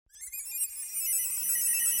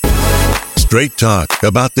Straight talk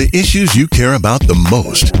about the issues you care about the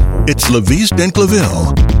most. It's LaVeist and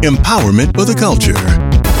Claville, empowerment for the culture.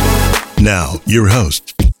 Now, your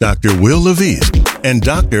hosts, Dr. Will LaVeist and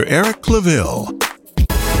Dr. Eric Claville.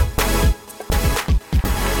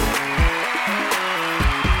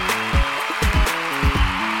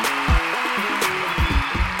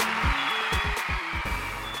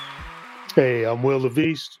 Hey, I'm Will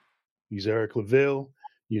LaVeist. He's Eric Claville.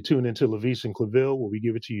 You tune into LaVeist and Claville, where we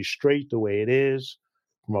give it to you straight the way it is,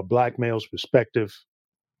 from a black male's perspective,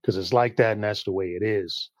 because it's like that and that's the way it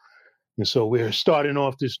is. And so we're starting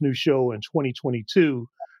off this new show in 2022,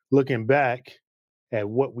 looking back at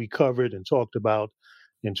what we covered and talked about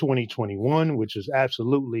in 2021, which is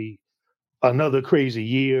absolutely another crazy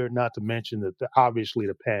year, not to mention that obviously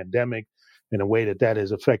the pandemic and the way that that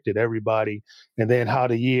has affected everybody, and then how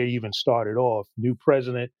the year even started off, new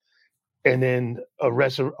president, and then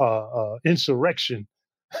insurrection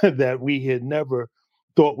that we had never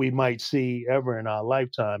thought we might see ever in our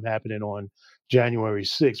lifetime happening on January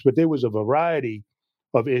 6th. But there was a variety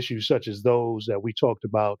of issues such as those that we talked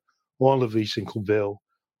about on LaVeist and Claville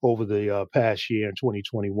over the past year in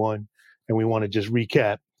 2021. And we want to just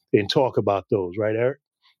recap and talk about those, right, Eric?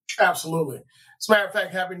 Absolutely. As a matter of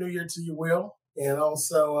fact, Happy New Year to you, Will. And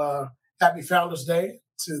also Happy Founders Day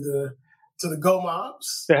to the Go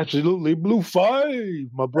Mobs. Absolutely. Blue 5.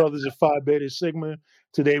 My brothers at Phi Beta Sigma.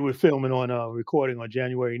 Today we're filming on recording on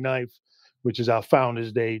January 9th, which is our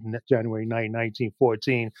Founders Day, January 9th,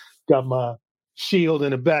 1914. Got my shield in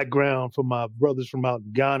the background for my brothers from out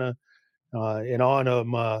in Ghana in honor of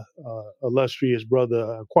my illustrious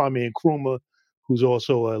brother Kwame Nkrumah, who's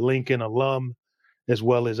also a Lincoln alum, as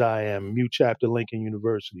well as I am, Mu Chapter Lincoln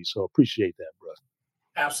University. So appreciate that, brother.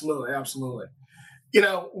 Absolutely, absolutely. You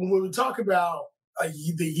know, when we talk about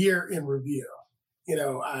the year in review, you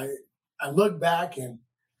know, I look back and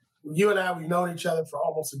you and I, we've known each other for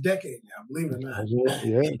almost a decade now, believe it or not.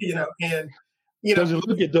 Yeah. You know, and you know, doesn't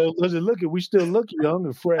look it. We still look young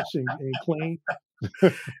and fresh and clean.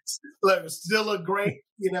 Look, still look great,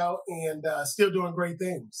 you know, and still doing great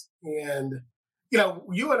things. And you know,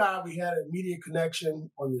 you and I, we had an immediate connection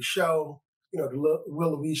on the show, you know, the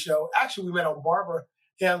Will LaVeist show. Actually, we met on Barbara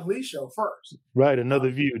Hamley's show first. Right,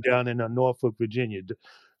 Another View down in Norfolk, Virginia,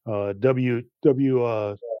 HRV,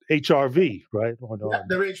 right? On,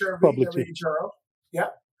 WHRO, yeah.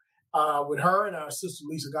 With her and our sister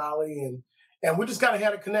Lisa Golly, and we just kind of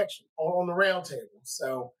had a connection on the round table.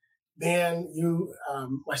 So then you,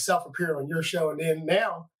 myself appeared on your show, and then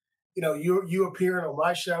now, you know, you appearing on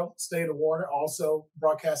my show, State of Water, also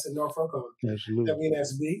broadcast in Norfolk on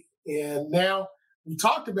WNSB. And now we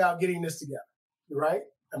talked about getting this together, right?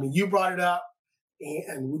 I mean, you brought it up,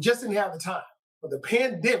 and we just didn't have the time. But the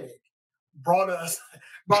pandemic brought us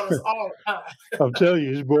all the time. I'm telling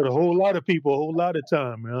you, it's brought a whole lot of people a whole lot of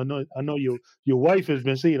time, man. I know your wife has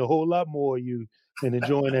been seeing a whole lot more of you and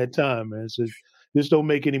enjoying that time, man. So just don't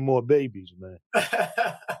make any more babies, man.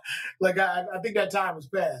 Like I think that time has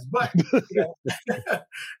passed, but you know,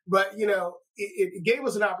 but you know, it gave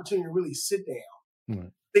us an opportunity to really sit down,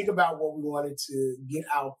 think about what we wanted to get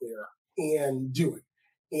out there and do it.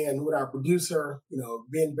 And with our producer, you know,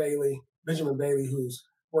 Benjamin Bailey, who's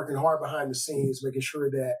working hard behind the scenes, making sure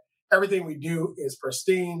that everything we do is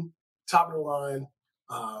pristine, top of the line,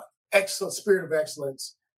 excellent spirit of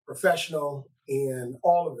excellence, professional, and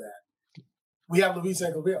all of that. We have LaVeist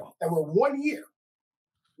and Claville, and we're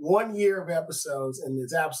 1 year of episodes, and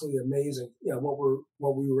it's absolutely amazing, you know,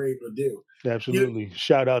 what we were able to do. Absolutely.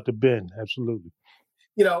 Shout out to Ben. Absolutely.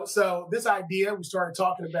 You know, so this idea, we started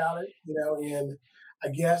talking about it, you know, in I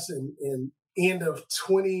guess in end of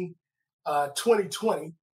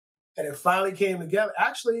 2020, and it finally came together.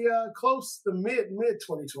 Actually, close to mid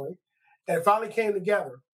 2020, and it finally came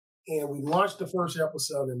together, and we launched the first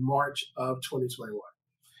episode in March of 2021.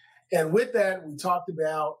 And with that, we talked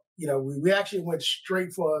about, you know, we actually went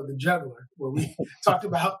straight for the jugular, where we talked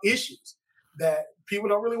about issues that people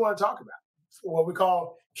don't really want to talk about, what we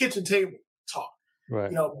call kitchen table talk. Right.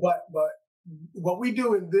 You know, but what we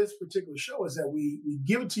do in this particular show is that we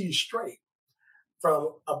give it to you straight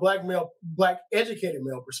from a black educated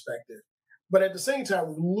male perspective, but at the same time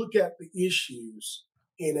we look at the issues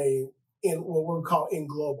in what we call in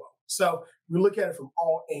global. So we look at it from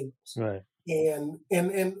all angles, right? And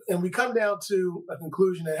we come down to a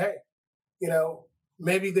conclusion that, hey, you know,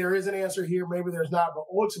 maybe there is an answer here, maybe there's not, but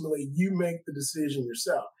ultimately you make the decision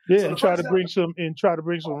yourself. Yeah, so and try to bring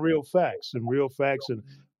some real facts, and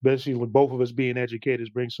especially with both of us being educators,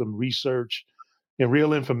 bring some research and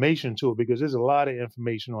real information to it, because there's a lot of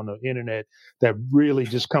information on the internet that really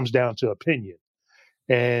just comes down to opinion.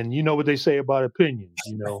 And you know what they say about opinions,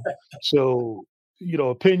 So,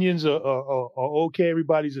 opinions are okay.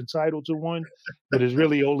 Everybody's entitled to one, but it's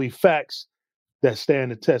really only facts that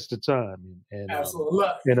stand the test of time. Absolutely.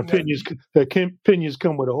 Look, And opinions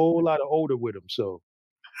come with a whole lot of odor with them. So,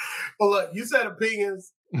 well, look, you said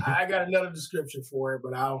opinions. I got another description for it,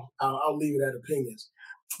 but I'll leave it at opinions.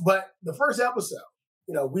 But the first episode,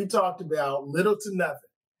 we talked about little to nothing.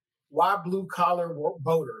 Why blue collar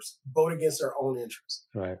voters vote against their own interests.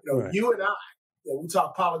 Right. You and I, we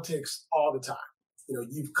talk politics all the time.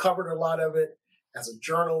 You've covered a lot of it as a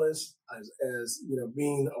journalist, as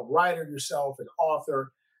being a writer yourself, an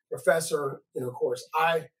author, professor. Of course,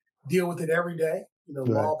 I deal with it every day.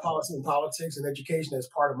 Law, policy, and politics, and education as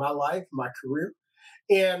part of my life, my career.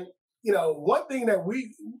 And one thing that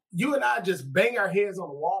you and I just bang our heads on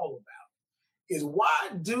the wall about is,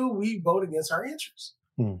 why do we vote against our interests?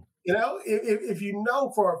 If you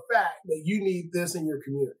know for a fact that you need this in your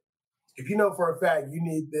community, if you know for a fact you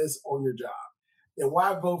need this on your job, then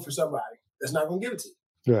why vote for somebody that's not going to give it to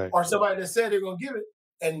you? Right. Or somebody that said they're going to give it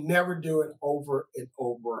and never do it over and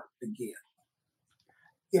over again.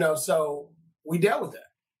 So we dealt with that,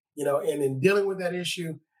 and in dealing with that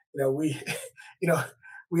issue, we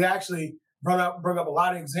actually bring up a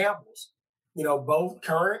lot of examples, both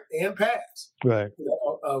current and past, right,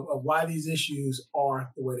 of why these issues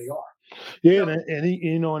are the way they are. Yeah, and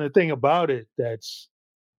the thing about it that's,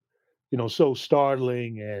 so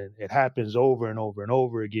startling, and it happens over and over and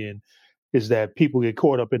over again, is that people get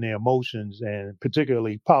caught up in their emotions, and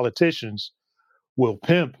particularly politicians will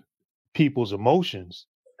pimp people's emotions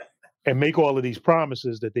and make all of these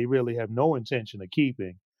promises that they really have no intention of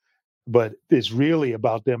keeping. But it's really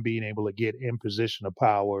about them being able to get in position of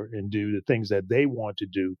power and do the things that they want to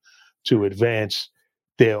do to advance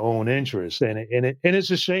their own interests. And it's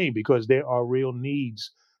a shame, because there are real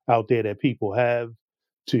needs out there that people have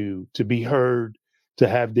to be heard, to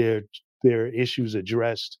have their issues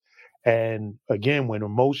addressed. And again, when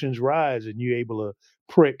emotions rise and you're able to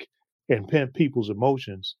prick and pimp people's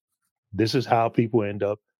emotions, this is how people end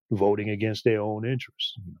up voting against their own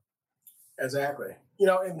interests. Exactly.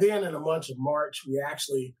 And then in the month of March, we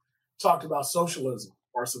actually talked about socialism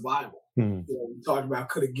or survival. We talked about,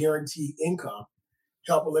 could a guaranteed income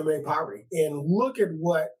help eliminate poverty? And look at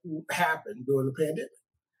what happened during the pandemic.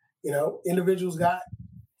 Individuals got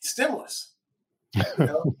stimulus.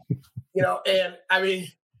 And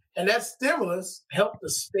and that stimulus helped to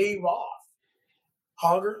stave off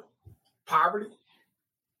hunger, poverty.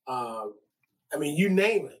 You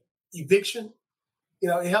name it, eviction.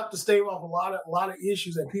 It helped to stave off a lot of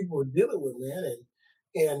issues that people were dealing with, man.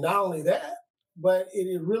 And not only that, but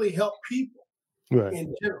it really helped people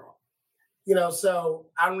in general. So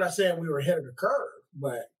I'm not saying we were ahead of the curve,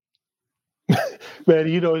 but. Man,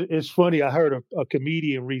 it's funny. I heard a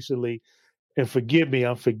comedian recently, and forgive me,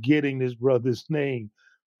 I'm forgetting this brother's name,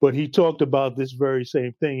 but he talked about this very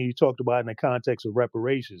same thing. He talked about in the context of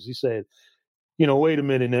reparations. He said, wait a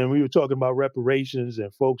minute, and we were talking about reparations,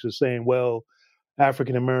 and folks are saying, well,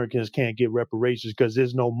 African Americans can't get reparations because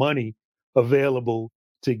there's no money available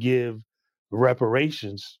to give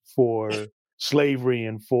reparations for slavery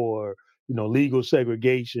and for legal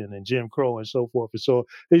segregation and Jim Crow and so forth. And so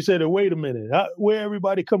they said, wait a minute, where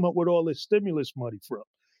everybody come up with all this stimulus money from?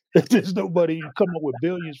 There's nobody come up with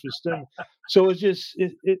billions for stimulus. So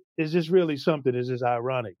it's just really something. It's just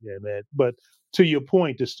ironic, man. But to your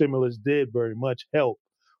point, the stimulus did very much help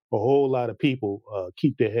a whole lot of people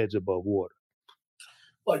keep their heads above water.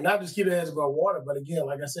 Well, not just keep their heads above water, but again,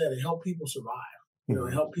 like I said, it helped people survive.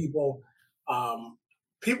 It helped people.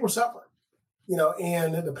 People suffer.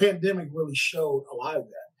 And the pandemic really showed a lot of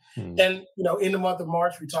that. And in the month of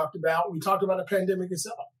March, we talked about the pandemic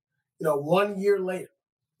itself. 1 year later,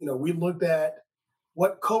 we looked at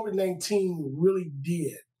what COVID-19 really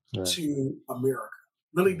did to America,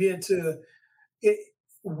 really did to it,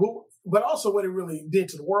 but also what it really did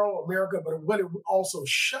to the world, America, but what it also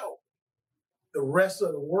showed the rest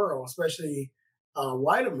of the world, especially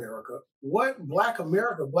white America, what Black and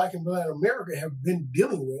Brown America have been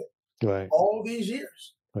dealing with all these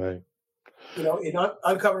years. Right. It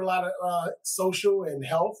uncovered a lot of social and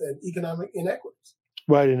health and economic inequities.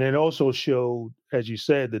 Right. And it also showed, as you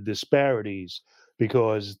said, the disparities,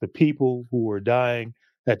 because the people who were dying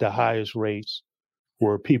at the highest rates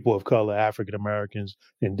were people of color, African Americans,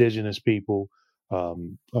 indigenous people,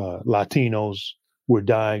 Latinos were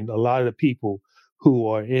dying. A lot of the people who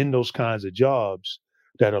are in those kinds of jobs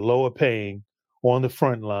that are lower paying on the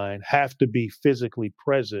front line have to be physically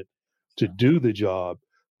present to do the job.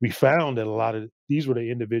 We found that a lot of these were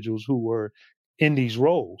the individuals who were in these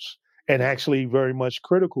roles, and actually very much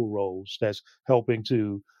critical roles that's helping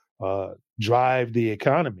to drive the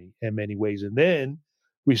economy in many ways. And then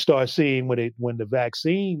we start seeing when the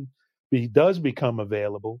vaccine does become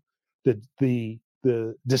available, the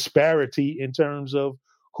disparity in terms of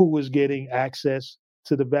who is getting access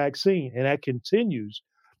to the vaccine, and that continues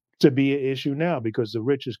to be an issue now because the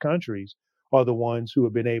richest countries are the ones who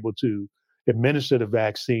have been able to administer the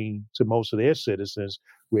vaccine to most of their citizens,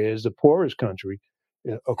 whereas the poorest country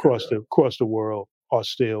across the world are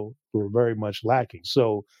still very much lacking.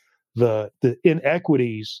 So the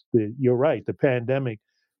inequities, you're right, the pandemic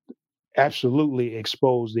absolutely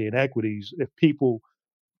exposed the inequities. If people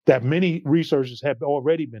that many researchers have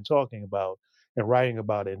already been talking about and writing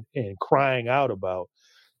about and crying out about,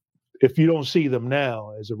 if you don't see them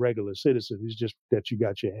now as a regular citizen, it's just that you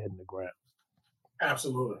got your head in the ground.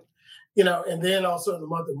 Absolutely. And then also in the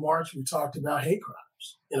month of March, we talked about hate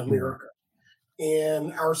crimes in America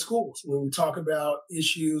and our schools when we talk about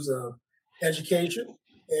issues of education.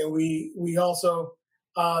 And we also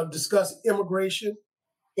discuss immigration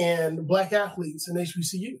and Black athletes and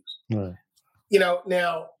HBCUs. Right.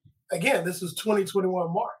 Now, again, this was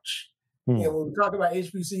 2021 March. And when we talk about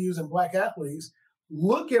HBCUs and Black athletes,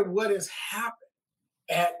 look at what has happened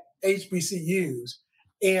at HBCUs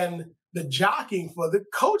and the jockeying for the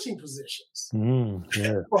coaching positions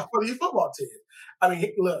for these football teams. I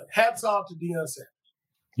mean, look, hats off to Deion Sanders.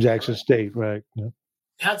 Jackson State, right. Yeah.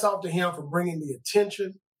 Hats off to him for bringing the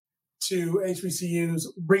attention to HBCUs,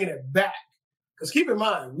 bringing it back. Because keep in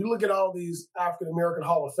mind, we look at all these African-American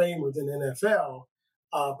Hall of Famers in the NFL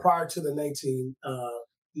prior to the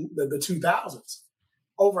 2000s.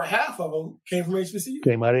 Over half of them came from HBCUs.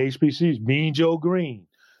 Came out of HBCUs. Mean Joe Green,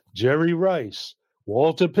 Jerry Rice,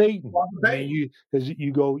 Walter Payton. I mean,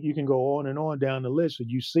 you can go on and on down the list, and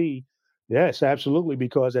you see, yes, absolutely,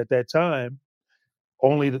 because at that time,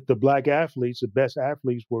 only the Black athletes, the best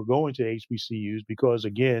athletes, were going to HBCUs because,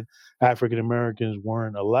 again, African Americans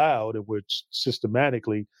weren't allowed and were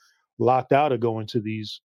systematically locked out of going to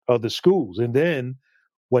these other schools. And then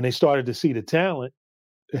when they started to see the talent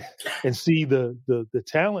and see the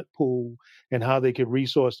talent pool and how they could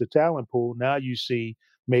resource the talent pool, now you see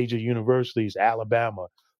major universities, Alabama,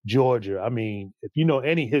 Georgia. I mean, if you know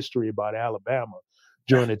any history about Alabama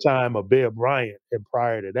during the time of Bear Bryant and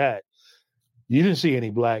prior to that, you didn't see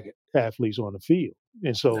any Black athletes on the field.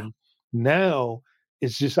 And so now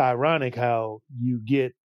it's just ironic how you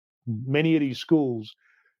get many of these schools,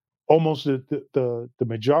 almost the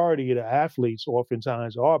majority of the athletes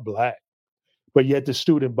oftentimes are Black, but yet the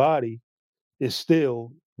student body is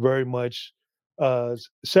still very much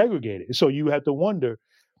segregated. So you have to wonder,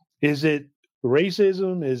 is it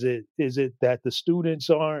racism? Is it that the students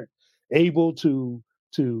aren't able to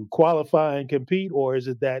qualify and compete, or is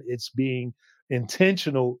it that it's being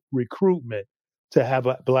intentional recruitment to have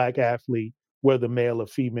a Black athlete, whether male or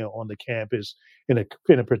female, on the campus in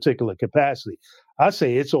a particular capacity? I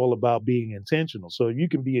say it's all about being intentional. So if you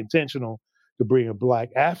can be intentional to bring a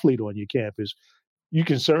Black athlete on your campus, you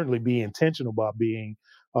can certainly be intentional about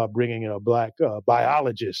bringing in a Black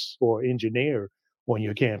biologist or engineer on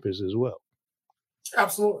your campus as well.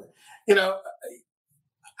 Absolutely.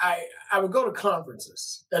 I would go to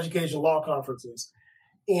conferences, education law conferences,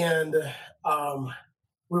 and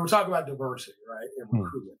we were talking about diversity, right, and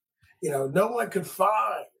recruitment. No one could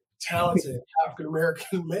find talented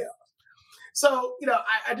African-American males. So,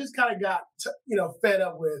 I just kind of got, fed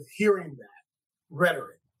up with hearing that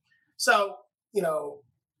rhetoric. So,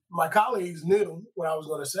 my colleagues knew what I was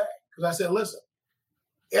going to say, because I said, listen,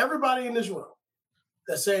 everybody in this room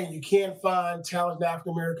that's saying you can't find talented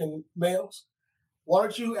African-American males, why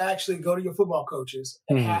don't you actually go to your football coaches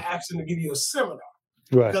and ask them to give you a seminar?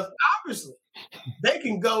 Right. Because obviously they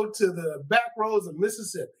can go to the back roads of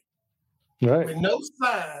Mississippi with no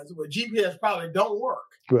signs, where GPS probably don't work.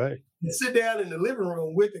 Right. And sit down in the living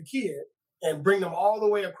room with a kid and bring them all the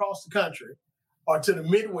way across the country or to the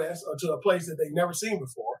Midwest or to a place that they've never seen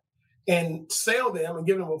before and sell them and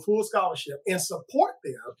give them a full scholarship and support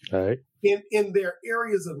them in their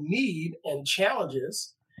areas of need and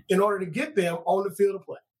challenges in order to get them on the field of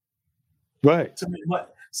play. Right. To make money.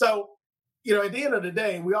 So, at the end of the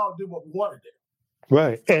day, we all do what we want to do.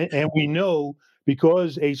 Right. And we know,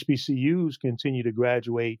 because HBCUs continue to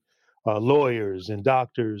graduate lawyers and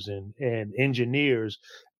doctors and engineers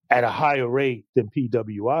at a higher rate than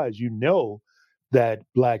PWIs, that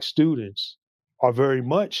Black students are very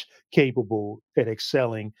much capable at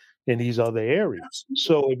excelling in these other areas. Absolutely.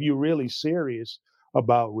 So if you're really serious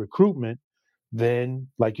about recruitment, then,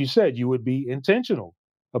 like you said, you would be intentional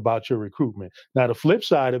about your recruitment. Now, the flip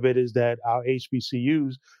side of it is that our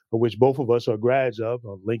HBCUs, of which both of us are grads of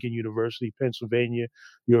Lincoln University, Pennsylvania,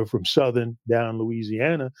 you're from Southern down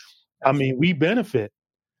Louisiana. I mean, we benefit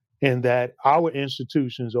in that our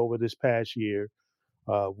institutions over this past year,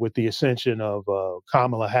 with the ascension of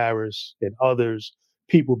Kamala Harris and others,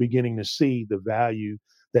 people beginning to see the value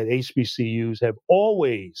that HBCUs have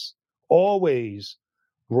always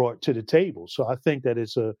brought to the table. So I think that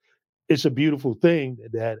it's a beautiful thing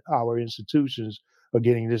that our institutions are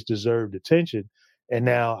getting this deserved attention. And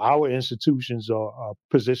now our institutions are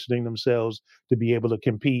positioning themselves to be able to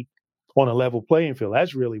compete on a level playing field.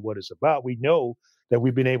 That's really what it's about. We know that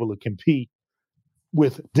we've been able to compete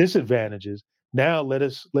with disadvantages. Now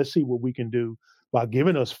let's see what we can do by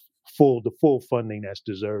giving us the full funding that's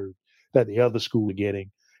deserved that the other schools are getting,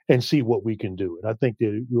 and see what we can do. And I think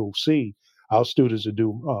that you'll see our students will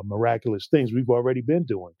do miraculous things. We've already been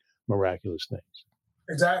doing miraculous things.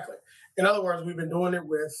 Exactly. In other words, we've been doing it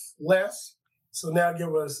with less. So now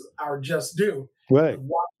give us our just due. Right.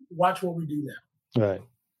 Watch what we do now. Right.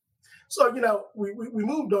 So, we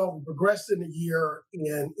moved on. We progressed in the year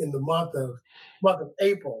in the month of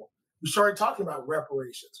April. We started talking about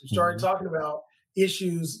reparations. We started talking about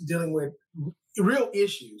real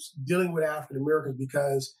issues dealing with African Americans,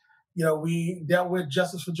 because, we dealt with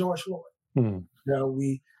justice for George Floyd.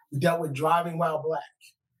 We dealt with driving while black.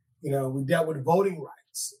 We dealt with voting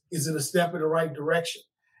rights. Is it a step in the right direction?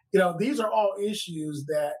 These are all issues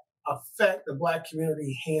that affect the black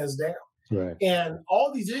community hands down. Right. And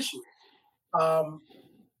all these issues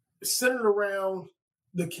centered around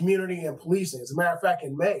the community and policing. As a matter of fact,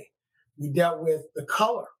 in May, we dealt with the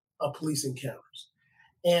color of police encounters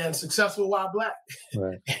and successful while black.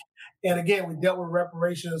 Right. And again, we dealt with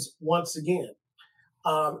reparations once again.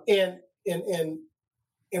 And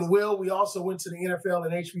Will, we also went to the NFL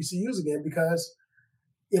and HBCUs again, because,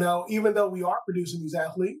 even though we are producing these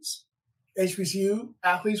athletes, HBCU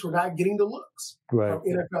athletes were not getting the looks from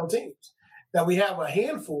NFL teams. Now, we have a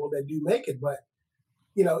handful that do make it, but,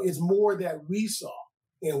 it's more that we saw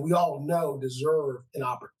and we all know deserve an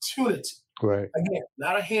opportunity. Right. Again,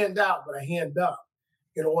 not a handout, but a hand up,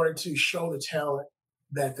 in order to show the talent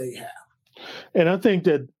that they have. And I think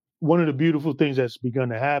that one of the beautiful things that's begun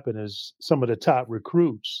to happen is some of the top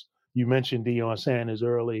recruits. You mentioned Deion Sanders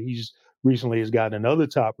earlier. He's recently has gotten another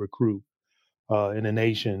top recruit in the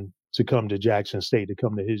nation to come to Jackson State, to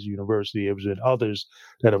come to his university. It was in others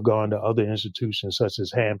that have gone to other institutions such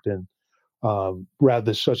as Hampton,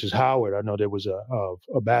 such as Howard. I know there was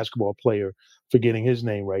a basketball player, forgetting his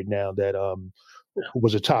name right now, that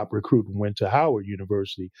was a top recruit and went to Howard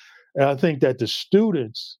University. And I think that the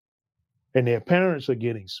students and their parents are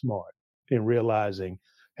getting smart in realizing,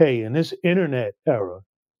 hey, in this internet era,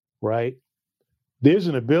 right, there's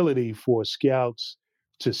an ability for scouts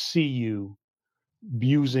to see you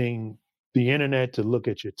using the internet, to look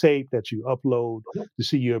at your tape that you upload, to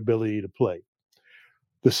see your ability to play.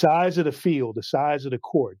 The size of the field, the size of the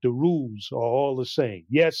court, the rules are all the same.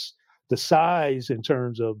 Yes, the size in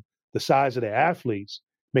terms of the size of the athletes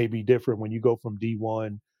may be different when you go from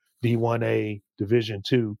D1, D1A, Division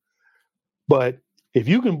II. But if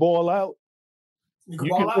you can ball out, you can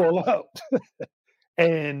ball out.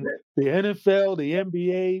 And the NFL, the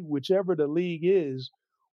NBA, whichever the league is,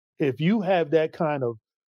 if you have that kind of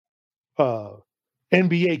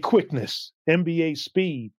NBA quickness, NBA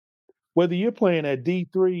speed, whether you're playing at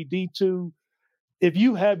D3, D2, if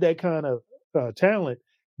you have that kind of talent,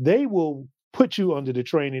 they will put you under the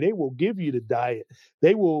training. They will give you the diet.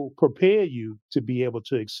 They will prepare you to be able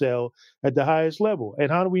to excel at the highest level.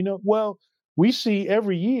 And how do we know? Well, we see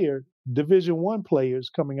every year Division I players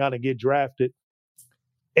coming out and get drafted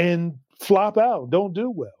and flop out, don't do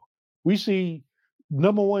well. We see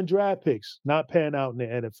number 1 draft picks not pan out in the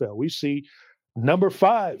NFL. We see number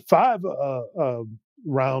 5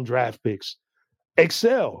 round draft picks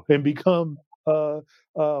excel and become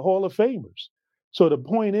Hall of Famers. So the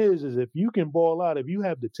point is if you can ball out, if you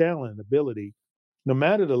have the talent and ability, no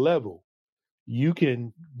matter the level, you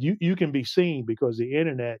can be seen, because the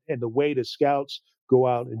internet and the way the scouts go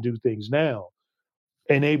out and do things now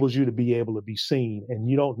enables you to be able to be seen. And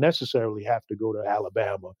you don't necessarily have to go to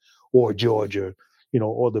Alabama or Georgia,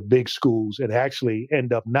 or the big schools, and actually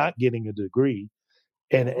end up not getting a degree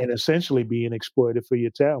and essentially being exploited for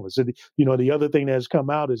your talents. So the other thing that has come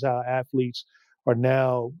out is how athletes are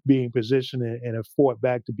now being positioned and have fought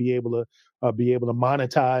back to be able to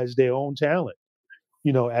monetize their own talent,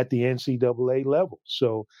 at the NCAA level.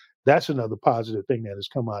 So that's another positive thing that has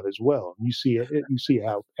come out as well. You see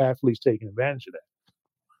how athletes taking advantage of that.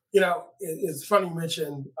 It's funny you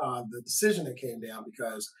mentioned the decision that came down,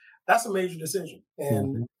 because That's a major decision.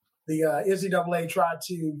 And Mm-hmm. the NCAA tried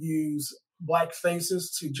to use black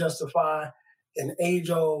faces to justify an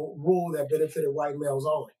age-old rule that benefited white males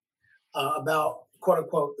only about, quote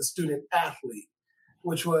unquote, the student athlete,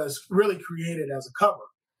 which was really created as a cover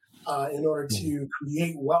in order to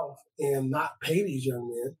create wealth and not pay these young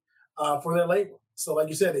men for their labor. So like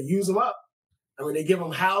you said, they use them up. I mean, they give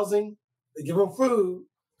them housing, they give them food,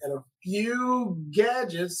 and a few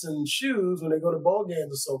gadgets and shoes when they go to bowl games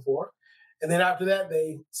and so forth. And then after that,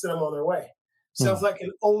 they send them on their way. Sounds like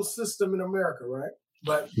an old system in America, right?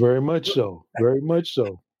 But very much so. Very much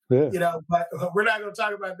so. Yeah. You know, but we're not going to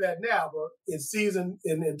talk about that now. But in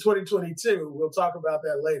 2022, we'll talk about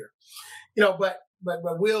that later. You know, but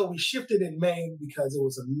Will, we shifted in May because it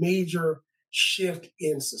was a major shift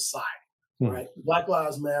in society, right? Black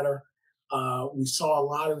Lives Matter. We saw a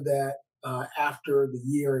lot of that after the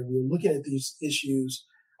year, and we were looking at these issues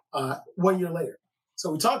 1 year later. So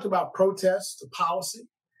we talked about protests to policy,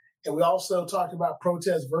 and we also talked about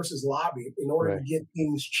protest versus lobby in order to get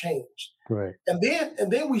things changed. Right. And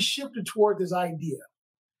then we shifted toward this idea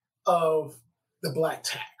of the black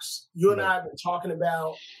tax. You and I have been talking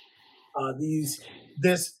about this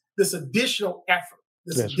additional effort,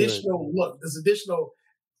 this additional look, this additional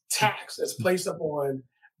tax that's placed upon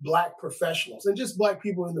black professionals and just black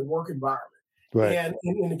people in the work environment and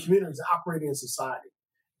in the communities operating in society.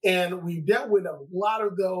 And we dealt with a lot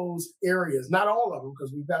of those areas, not all of them,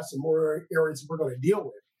 because we've got some more areas we're going to deal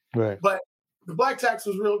with. Right. But the black tax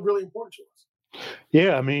was really, really important to us.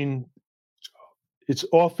 Yeah, I mean, it's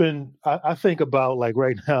often, I think about, like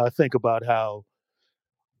right now, I think about how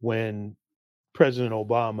when President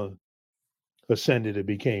Obama ascended and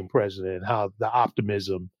became president, how the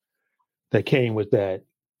optimism that came with that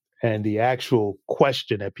and the actual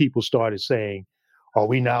question that people started saying, are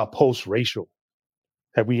we now post-racial?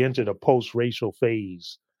 Have we entered a post-racial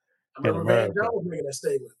phase in America? Van Jones making that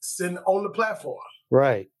statement, sitting on the platform.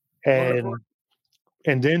 Right. And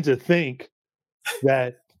then to think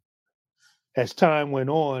that as time went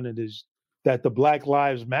on, that the Black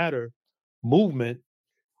Lives Matter movement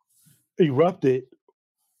erupted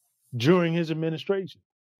during his administration,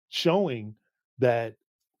 showing that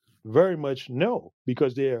very much no,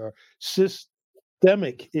 because there are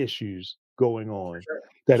systemic issues going on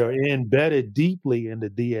that are embedded deeply in the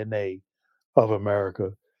DNA of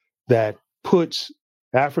America that puts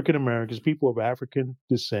African Americans, people of African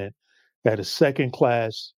descent, at a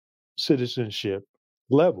second-class citizenship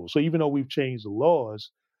level. So even though we've changed the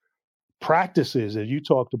laws, practices, as you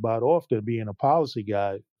talked about often being a policy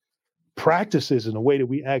guy, practices in the way that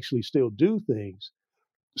we actually still do things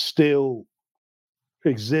still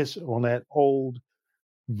exist on that old,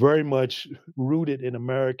 very much rooted in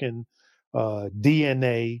American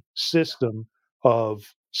DNA system of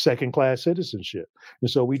second-class citizenship. And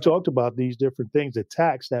so we talked about these different things. The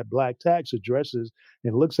tax, that black tax, addresses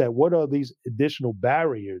and looks at what are these additional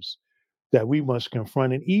barriers that we must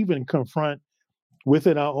confront, and even confront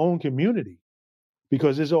within our own community,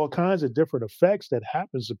 because there's all kinds of different effects that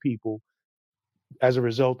happens to people as a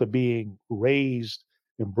result of being raised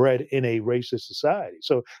and bred in a racist society.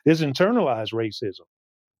 So there's internalized racism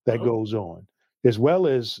that goes on, as well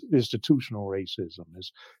as institutional racism,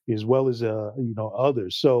 as well as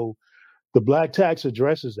others. So the black tax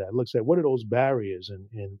addresses that, looks at what are those barriers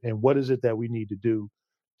and what is it that we need to do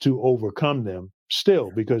to overcome them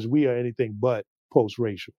still, because we are anything but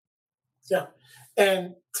post-racial. Yeah.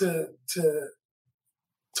 And to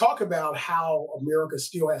talk about how America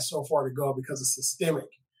still has so far to go because of systemic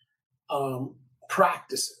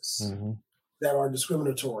practices that are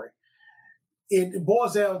discriminatory, it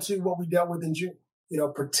boils down to what we dealt with in June,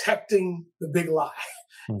 protecting the big lie.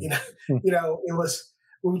 It was,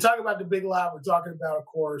 when we talk about the big lie, we're talking about, of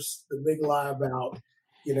course, the big lie about,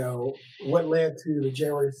 what led to the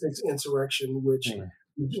January 6th insurrection, which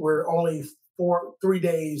we're only 3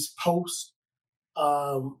 days post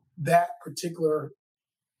that particular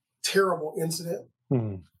terrible incident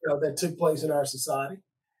that took place in our society,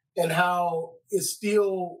 and how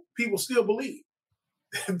people still believe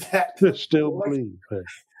that.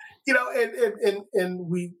 And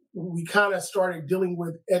we kind of started dealing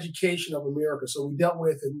with education of America. So we dealt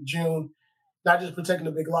with in June, not just protecting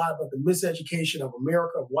the big lie, but the miseducation of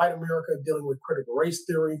America, of white America, dealing with critical race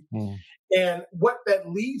theory, and what that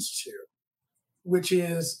leads to, which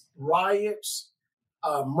is riots,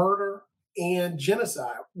 murder, and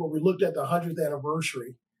genocide. When we looked at the 100th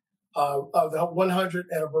anniversary of the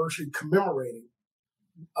 100th anniversary commemorating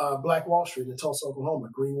Black Wall Street in Tulsa, Oklahoma,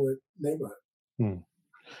 Greenwood neighborhood.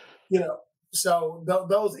 So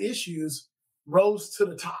those issues rose to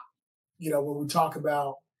the top. When we talk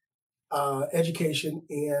about education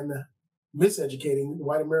and miseducating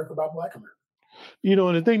white America about Black America. You know,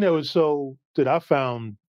 and the thing that I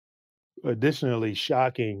found additionally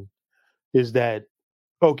shocking is that,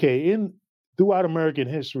 okay, throughout American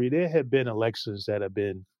history, there have been elections that have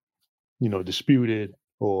been, disputed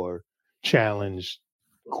or challenged,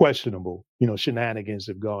 questionable, shenanigans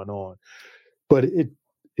have gone on. But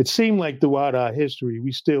it seemed like throughout our history,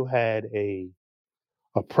 we still had a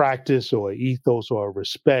practice or ethos or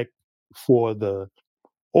respect for the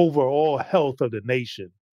overall health of the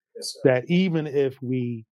nation. Yes, sir. That even if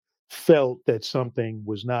we felt that something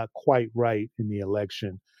was not quite right in the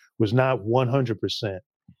election, was not 100%,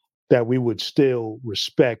 that we would still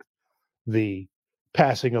respect the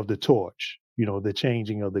passing of the torch, the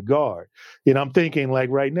changing of the guard. And I'm thinking, like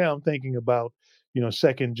right now, I'm thinking about,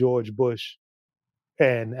 second George Bush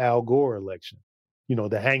and Al Gore election,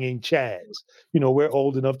 the hanging chads. We're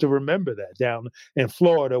old enough to remember that down in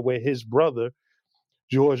Florida where his brother,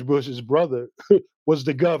 George Bush's brother, was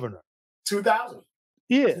the governor. 2000.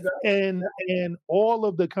 Yeah. And all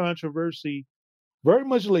of the controversy, very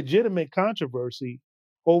much legitimate controversy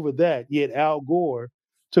over that. Yet Al Gore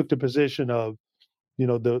took the position of,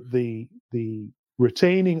 the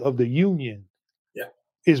retaining of the Union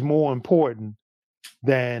is more important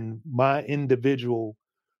than my individual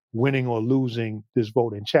winning or losing this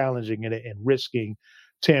vote and challenging it and risking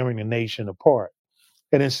tearing the nation apart.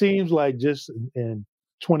 And it seems like just in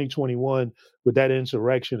 2021, with that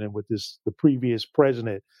insurrection and with the previous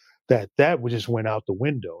president, that just went out the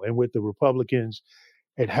window. And with the Republicans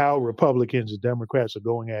and how Republicans and Democrats are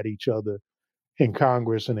going at each other in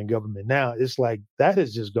Congress and in government now, it's like that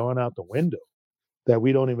has just gone out the window, that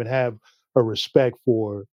we don't even have a respect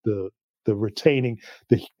for the retaining,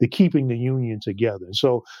 the keeping the union together. And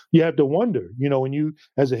so you have to wonder, when you,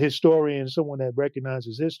 as a historian, someone that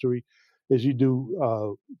recognizes history, as you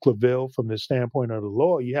do, Claville, from the standpoint of the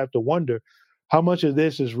law, you have to wonder how much of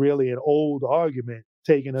this is really an old argument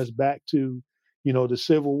taking us back to, the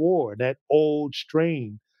Civil War, that old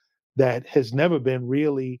strain that has never been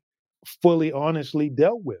really fully honestly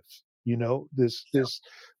dealt with, this,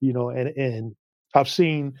 and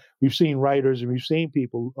we've seen writers and we've seen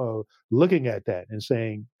people looking at that and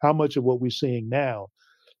saying how much of what we're seeing now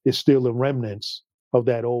is still the remnants of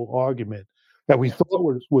that old argument that we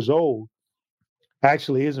thought was old,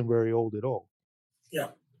 actually isn't very old at all. Yeah.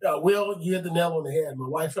 Will, you hit the nail on the head. My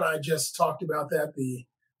wife and I just talked about that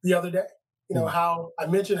the other day. How I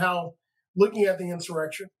mentioned how looking at the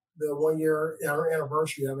insurrection, the 1 year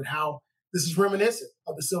anniversary of it, how this is reminiscent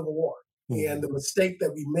of the Civil War and the mistake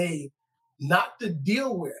that we made not to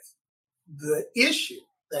deal with the issue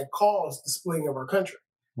that caused the splitting of our country.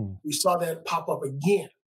 We saw that pop up again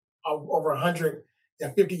over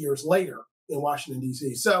 150 years later in Washington,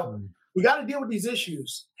 D.C. So we got to deal with these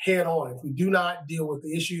issues head on. If we do not deal with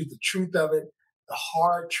the issues, the truth of it, the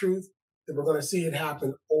hard truth, then we're going to see it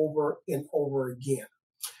happen over and over again.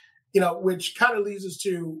 Which kind of leads us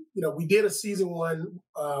to, we did a season 1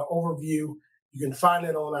 overview. You can find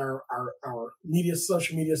it on our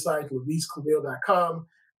social media site, LeviseClaville.com,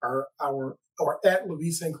 or at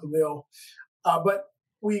Levis and Claville. But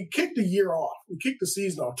we kicked the year off. We kicked the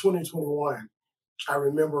season off, 2021. I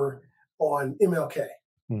remember on MLK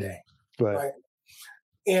Day, right?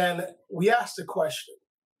 And we asked the question,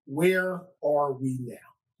 where are we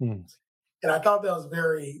now? And I thought that was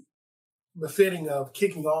very befitting of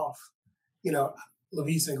kicking off,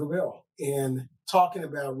 Levis and Claville, and talking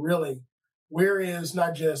about really where is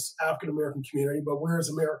not just African-American community, but where is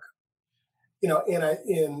America?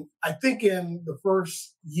 And I think in the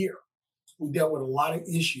first year, we dealt with a lot of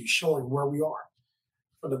issues showing where we are.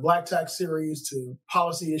 From the Black Tax series to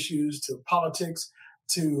policy issues, to politics,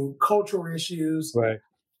 to cultural issues, right,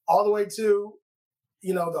 all the way to,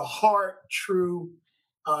 the hard, true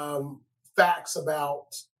facts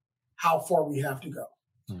about how far we have to go.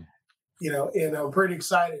 And I'm pretty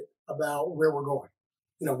excited about where we're going,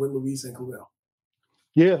 with Levis and Claville.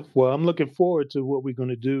 Yeah, well, I'm looking forward to what we're going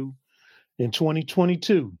to do in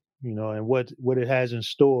 2022, and what it has in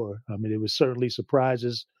store. I mean, it was certainly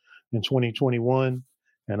surprises in 2021,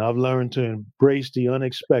 and I've learned to embrace the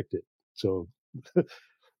unexpected. So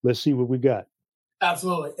let's see what we got.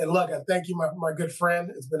 Absolutely. And look, I thank you, my good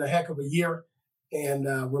friend. It's been a heck of a year. And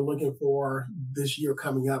we're looking for this year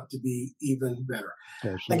coming up to be even better.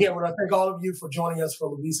 Absolutely. Again, we want to thank all of you for joining us for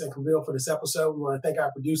Levis and Claville for this episode. We want to thank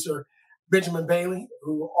our producer, Benjamin Bailey,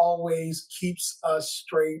 who always keeps us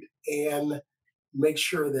straight and makes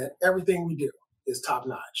sure that everything we do is top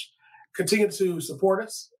notch. Continue to support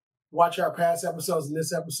us. Watch our past episodes and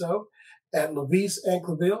this episode at Levis and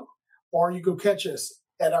Claville, or you can catch us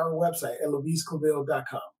at our website at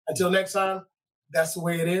LevisClaville.com. Until next time, that's the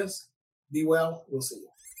way it is. Be well. We'll see you.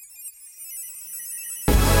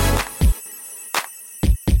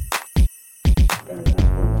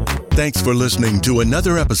 Thanks for listening to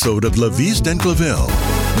another episode of LaVeist and Claville.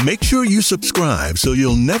 Make sure you subscribe so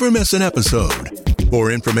you'll never miss an episode.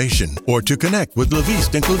 For information or to connect with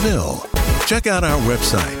LaVeist and Claville, check out our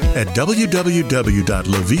website at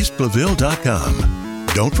www.laveistclaville.com.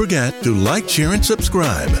 Don't forget to like, share, and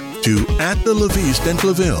subscribe to @The LaVeist and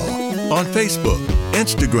Claville on Facebook,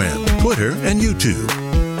 Instagram, Twitter, and YouTube.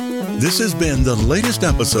 This has been the latest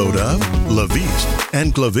episode of LaVeist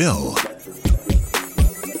and Claville.